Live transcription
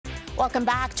Welcome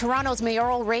back. Toronto's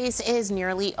mayoral race is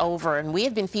nearly over, and we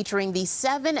have been featuring the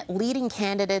 7 leading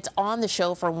candidates on the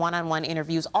show for one-on-one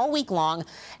interviews all week long.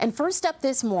 And first up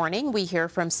this morning, we hear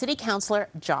from City Councillor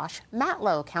Josh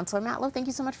Matlow. Councillor Matlow, thank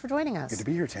you so much for joining us. Good to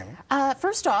be here, Tammie.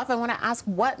 First off, I want to ask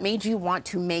what made you want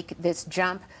to make this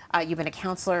jump? You've been a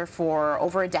councillor for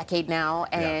over a decade now,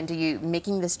 and you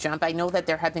making this jump. I know that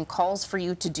there have been calls for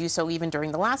you to do so even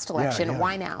during the last election.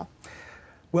 Why now?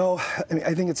 Well,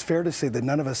 I think it's fair to say that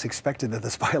none of us expected that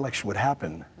this by-election would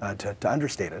happen, to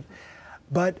understate it.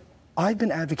 But I've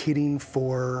been advocating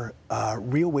for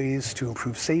real ways to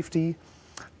improve safety,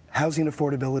 housing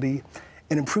affordability,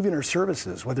 and improving our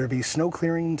services, whether it be snow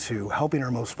clearing to helping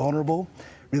our most vulnerable,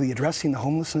 really addressing the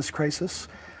homelessness crisis,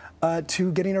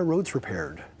 to getting our roads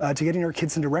repaired, to getting our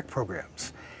kids into rec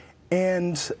programs.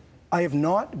 And I have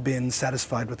not been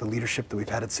satisfied with the leadership that we've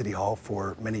had at City Hall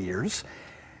for many years.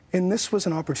 And this was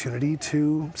an opportunity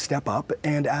to step up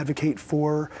and advocate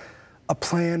for a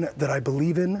plan that I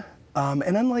believe in.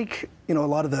 And unlike, a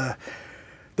lot of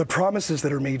the promises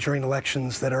that are made during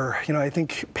elections that are, I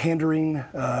think pandering,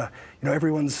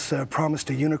 everyone's promised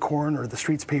a unicorn or the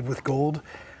streets paved with gold.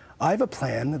 I have a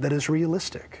plan that is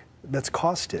realistic, that's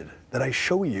costed, that I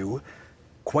show you,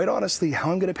 quite honestly,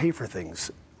 how I'm going to pay for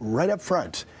things right up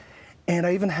front. And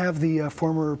I even have the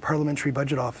former Parliamentary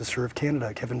Budget Officer of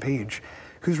Canada, Kevin Page,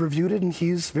 who's reviewed it, and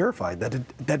he's verified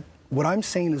that what I'm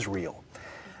saying is real.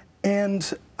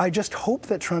 And I just hope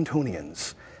that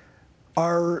Torontonians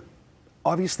are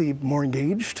obviously more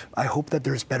engaged. I hope that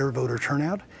there's better voter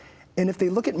turnout. And if they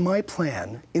look at my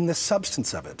plan in the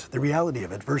substance of it, the reality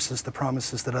of it, versus the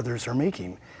promises that others are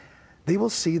making, they will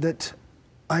see that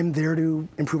I'm there to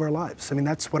improve our lives. I mean,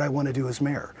 that's what I want to do as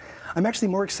mayor. I'm actually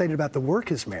more excited about the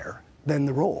work as mayor than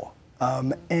the role.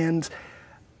 And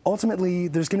ultimately,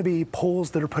 there's going to be polls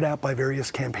that are put out by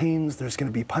various campaigns. There's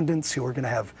going to be pundits who are going to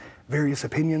have various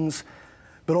opinions.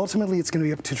 But ultimately, it's going to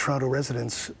be up to Toronto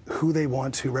residents who they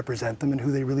want to represent them and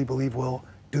who they really believe will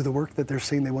do the work that they're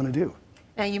saying they want to do.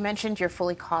 Now, you mentioned your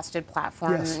fully costed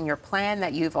platform and your plan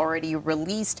that you've already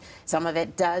released. Some of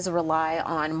it does rely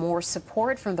on more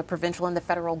support from the provincial and the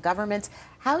federal governments.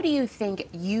 How do you think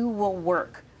you will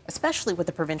work, especially with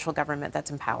the provincial government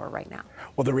that's in power right now?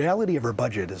 Well, the reality of our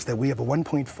budget is that we have a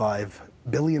 $1.5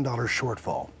 billion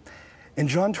shortfall. And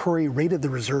John Tory raided the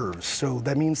reserves, so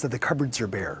that means that the cupboards are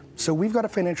bare. So we've got a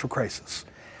financial crisis.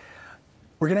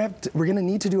 We're going to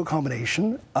need to do a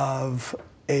combination of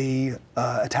a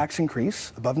tax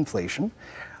increase above inflation.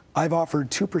 I've offered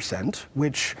 2%,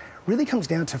 which really comes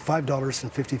down to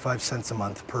 $5.55 a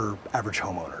month per average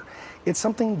homeowner. It's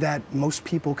something that most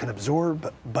people can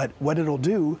absorb, but what it'll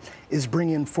do is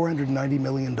bring in $490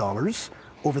 million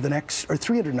over the next, or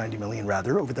 $390 million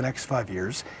rather, over the next 5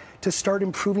 years to start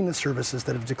improving the services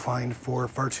that have declined for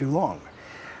far too long.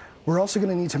 We're also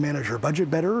going to need to manage our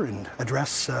budget better and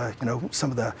address, some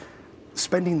of the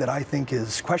spending that I think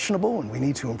is questionable, and we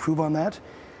need to improve on that.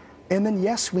 And then,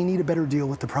 yes, we need a better deal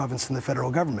with the province and the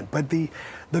federal government. But the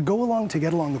go-along to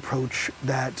get-along approach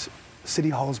that City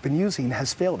Hall has been using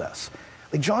has failed us.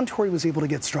 Like, John Tory was able to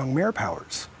get strong mayor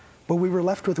powers, but we were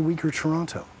left with a weaker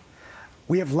Toronto.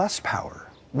 We have less power.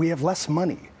 We have less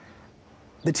money.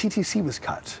 The TTC was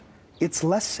cut. It's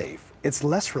less safe. It's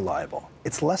less reliable.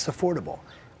 It's less affordable.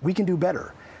 We can do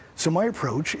better. So my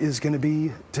approach is going to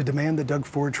be to demand that Doug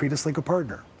Ford treat us like a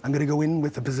partner. I'm going to go in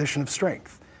with a position of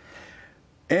strength.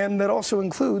 And that also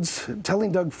includes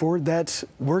telling Doug Ford that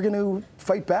we're going to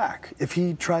fight back if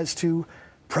he tries to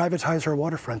privatize our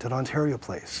waterfront at Ontario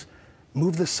Place,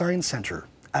 move the Science Centre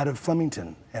out of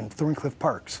Flemington and Thorncliffe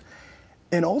Parks.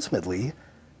 And ultimately,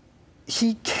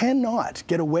 he cannot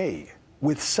get away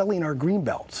with selling our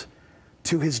greenbelt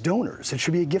to his donors. It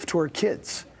should be a gift to our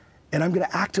kids. And I'm going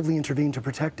to actively intervene to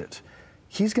protect it.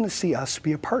 He's going to see us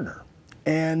be a partner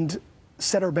and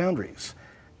set our boundaries.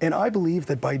 And I believe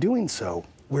that by doing so,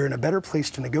 we're in a better place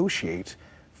to negotiate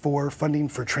for funding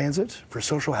for transit, for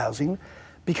social housing,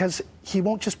 because he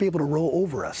won't just be able to roll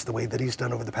over us the way that he's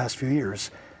done over the past few years.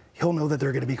 He'll know that there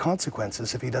are going to be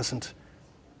consequences if he doesn't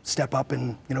step up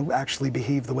and, actually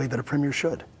behave the way that a premier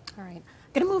should. All right.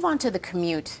 Going to move on to the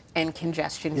commute and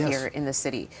congestion here in the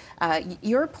city.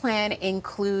 Your plan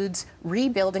includes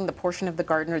rebuilding the portion of the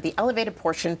Gardiner, the elevated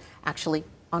portion, actually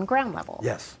on ground level.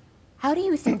 Yes. How do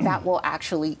you think that will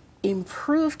actually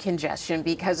improve congestion?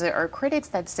 Because there are critics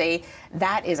that say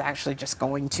that is actually just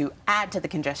going to add to the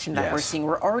congestion that we're seeing.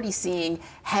 We're already seeing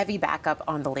heavy backup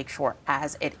on the lakeshore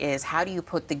as it is. How do you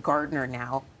put the Gardiner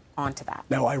now onto that?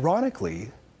 Now,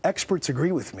 ironically, experts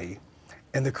agree with me.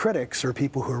 And the critics are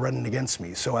people who are running against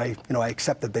me. So I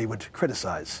accept that they would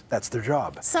criticize. That's their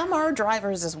job. Some are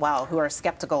drivers as well who are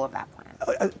skeptical of that plan.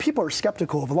 people are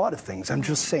skeptical of a lot of things. I'm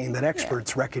just saying that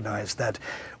experts recognize that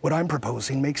what I'm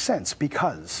proposing makes sense,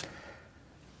 because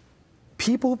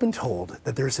people have been told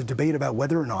that there's a debate about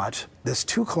whether or not this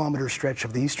 2-kilometer stretch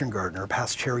of the Eastern Gardiner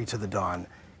past Cherry to the Don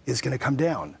is going to come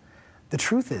down. The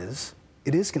truth is,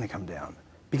 it is going to come down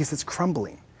because it's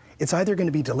crumbling. It's either going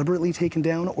to be deliberately taken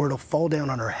down or it'll fall down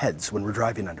on our heads when we're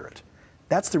driving under it.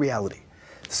 That's the reality.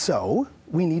 So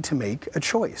we need to make a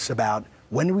choice about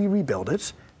when we rebuild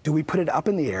it. Do we put it up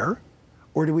in the air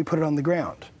or do we put it on the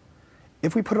ground?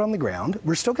 If we put it on the ground,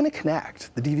 we're still going to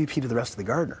connect the DVP to the rest of the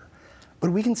Gardiner,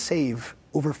 but we can save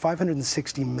over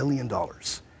 $560 million.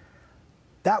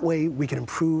 That way we can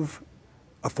improve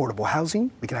affordable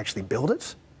housing, we can actually build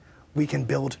it, we can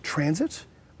build transit,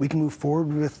 we can move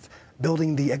forward with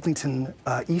building the Eglinton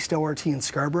East LRT in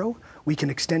Scarborough, we can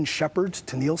extend Shepherd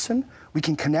to Nielsen, we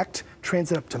can connect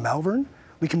transit up to Malvern,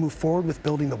 we can move forward with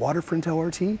building the Waterfront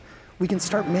LRT, we can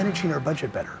start managing our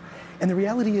budget better. And the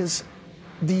reality is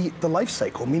the life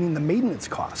cycle, meaning the maintenance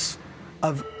costs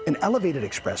of an elevated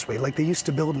expressway like they used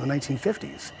to build in the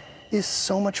 1950s, is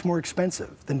so much more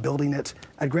expensive than building it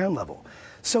at ground level.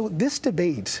 So this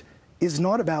debate is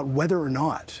not about whether or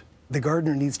not the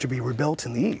Gardiner needs to be rebuilt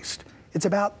in the east. It's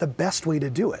about the best way to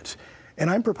do it. And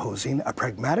I'm proposing a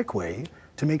pragmatic way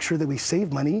to make sure that we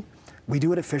save money, we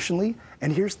do it efficiently,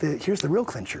 and here's the real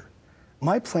clincher.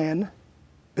 My plan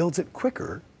builds it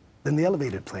quicker than the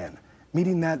elevated plan,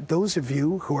 meaning that those of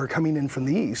you who are coming in from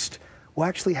the east will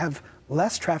actually have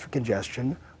less traffic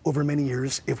congestion over many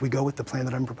years if we go with the plan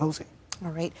that I'm proposing. All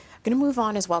right. I'm going to move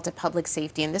on as well to public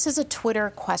safety. And this is a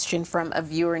Twitter question from a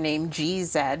viewer named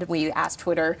GZ. We asked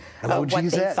Twitter what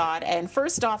they thought. And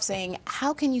first off, saying,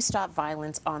 how can you stop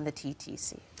violence on the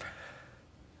TTC?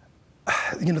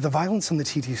 You know, the violence on the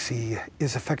TTC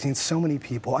is affecting so many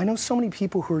people. I know so many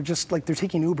people who are just like, they're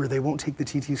taking Uber, they won't take the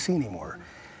TTC anymore.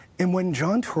 And when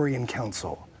John Tory and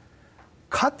council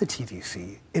cut the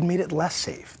TTC, it made it less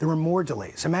safe. There were more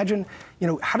delays. Imagine, you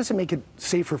know, how does it make it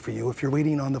safer for you if you're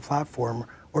waiting on the platform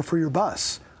or for your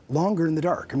bus longer in the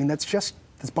dark? I mean, it's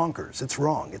bonkers. It's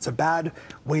wrong. It's a bad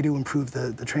way to improve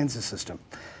the transit system.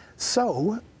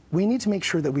 So we need to make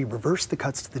sure that we reverse the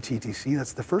cuts to the TTC.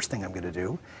 That's the first thing I'm going to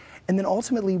do. And then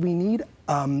ultimately, we need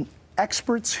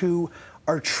experts who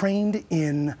are trained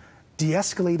in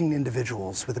de-escalating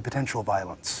individuals with the potential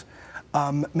violence.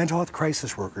 Mental health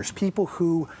crisis workers, people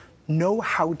who know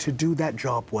how to do that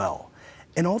job well.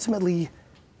 And ultimately,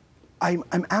 I'm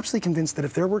absolutely convinced that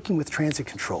if they're working with transit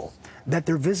control, that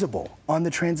they're visible on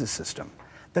the transit system,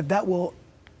 that will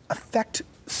affect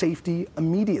safety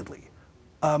immediately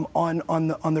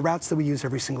on the routes that we use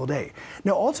every single day.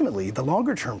 Now, ultimately, the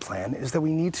longer-term plan is that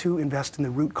we need to invest in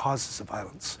the root causes of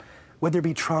violence, whether it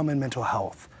be trauma and mental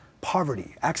health,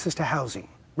 poverty, access to housing,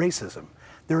 racism.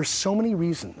 There are so many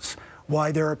reasons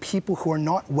why there are people who are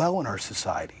not well in our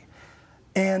society.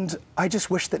 And I just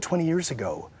wish that 20 years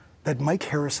ago that Mike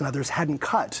Harris and others hadn't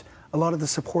cut a lot of the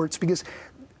supports, because,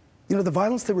 you know, the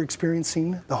violence that we're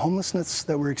experiencing, the homelessness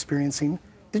that we're experiencing,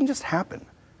 didn't just happen.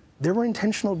 There were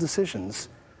intentional decisions,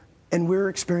 and we're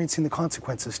experiencing the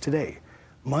consequences today.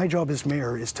 My job as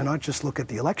mayor is to not just look at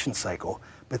the election cycle,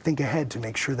 but think ahead to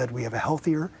make sure that we have a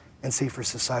healthier and safer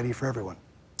society for everyone.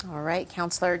 All right,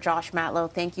 Councillor Josh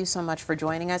Matlow, thank you so much for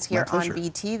joining us here on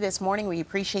BT this morning. We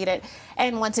appreciate it.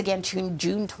 And once again, June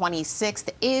 26th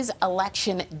is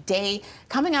Election Day.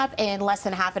 Coming up in less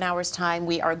than half an hour's time,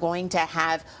 we are going to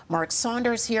have Mark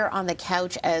Saunders here on the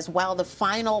couch as well, the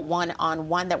final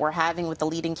one-on-one that we're having with the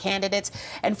leading candidates.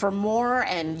 And for more,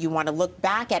 and you want to look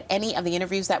back at any of the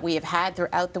interviews that we have had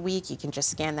throughout the week, you can just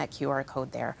scan that QR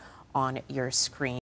code there on your screen.